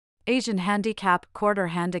Asian Handicap Quarter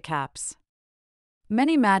Handicaps.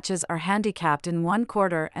 Many matches are handicapped in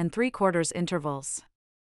 1/4 and 3/4 intervals.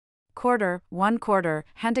 Quarter, 1/4,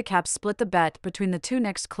 handicaps split the bet between the two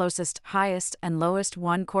next closest, highest, and lowest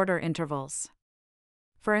 1/4 intervals.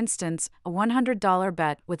 For instance, a $100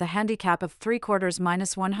 bet with a handicap of 3/4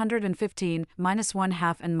 -115,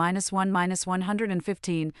 -1/2, and -1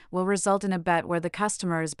 -115 will result in a bet where the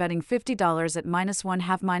customer is betting $50 at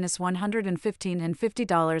 -1/2 -115 and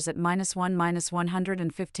 $50 at -1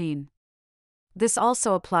 -115. This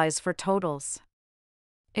also applies for totals.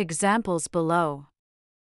 Examples below.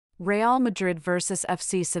 Real Madrid vs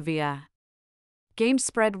FC Sevilla. Game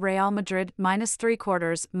spread: Real Madrid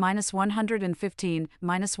 -3/4, -115,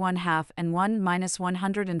 -1/2, and 1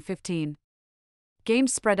 -115. Game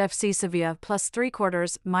spread: FC Sevilla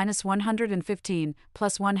 +3/4, -115,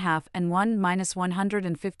 +1/2, and 1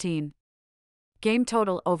 -115. Game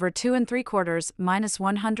total: over 2 3/4,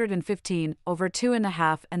 -115, over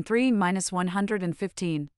 2.5, and 3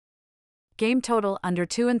 -115. Game total: under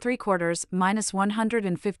 2 3/4,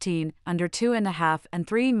 -115, under 2.5, and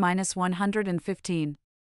 3 -115.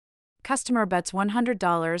 Customer bets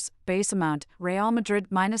 $100, base amount, Real Madrid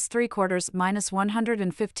 -3/4,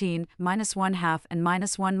 -115, -1/2, and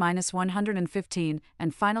 -1 -115,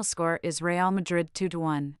 and final score is Real Madrid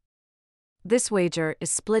 2-1. This wager is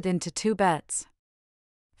split into two bets.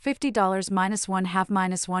 $50 -1/2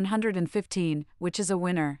 -115, which is a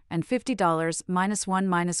winner, and $50 -1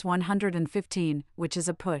 -115, which is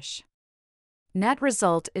a push. Net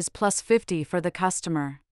result is +50 for the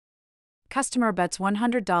customer. Customer bets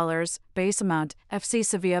 $100, base amount, FC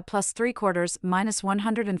Sevilla +3/4,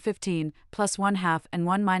 -115, +1/2, and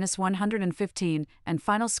 1 -115, and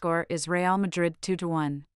final score is Real Madrid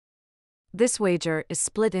 2-1. This wager is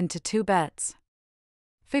split into two bets.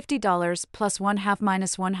 $50 +1/2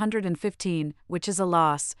 -115, which is a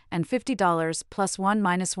loss, and $50 +1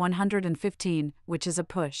 -115, which is a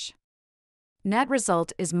push. Net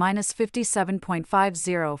result is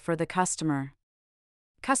 -57.50 for the customer.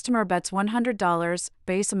 Customer bets $100,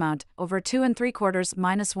 base amount, over 2 3/4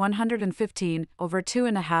 -115, over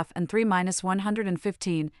 2.5, and 3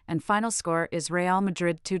 -115, and final score is Real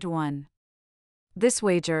Madrid 2-1. This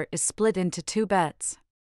wager is split into two bets.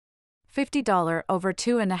 $50 over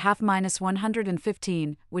 2.5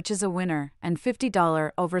 -115, which is a winner, and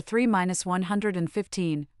 $50 over 3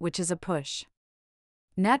 -115, which is a push.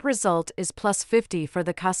 Net result is +50 for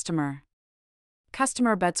the customer.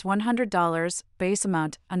 Customer bets $100, base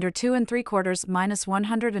amount, under 2 3/4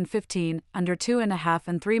 -115, under 2.5,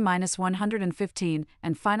 and 3 -115,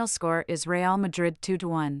 and final score is Real Madrid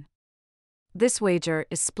 2-1. This wager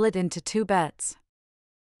is split into two bets.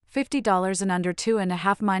 $50 and under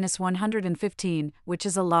 2.5 -115, which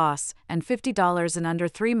is a loss, and $50 and under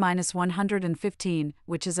 3 -115,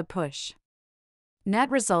 which is a push.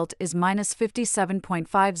 Net result is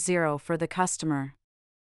 -57.50 for the customer.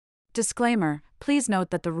 Disclaimer: please note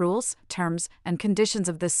that the rules, terms, and conditions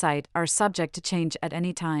of this site are subject to change at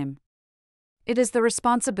any time. It is the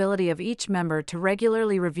responsibility of each member to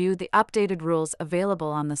regularly review the updated rules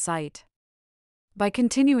available on the site. By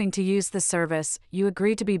continuing to use the service, you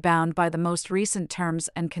agree to be bound by the most recent terms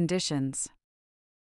and conditions.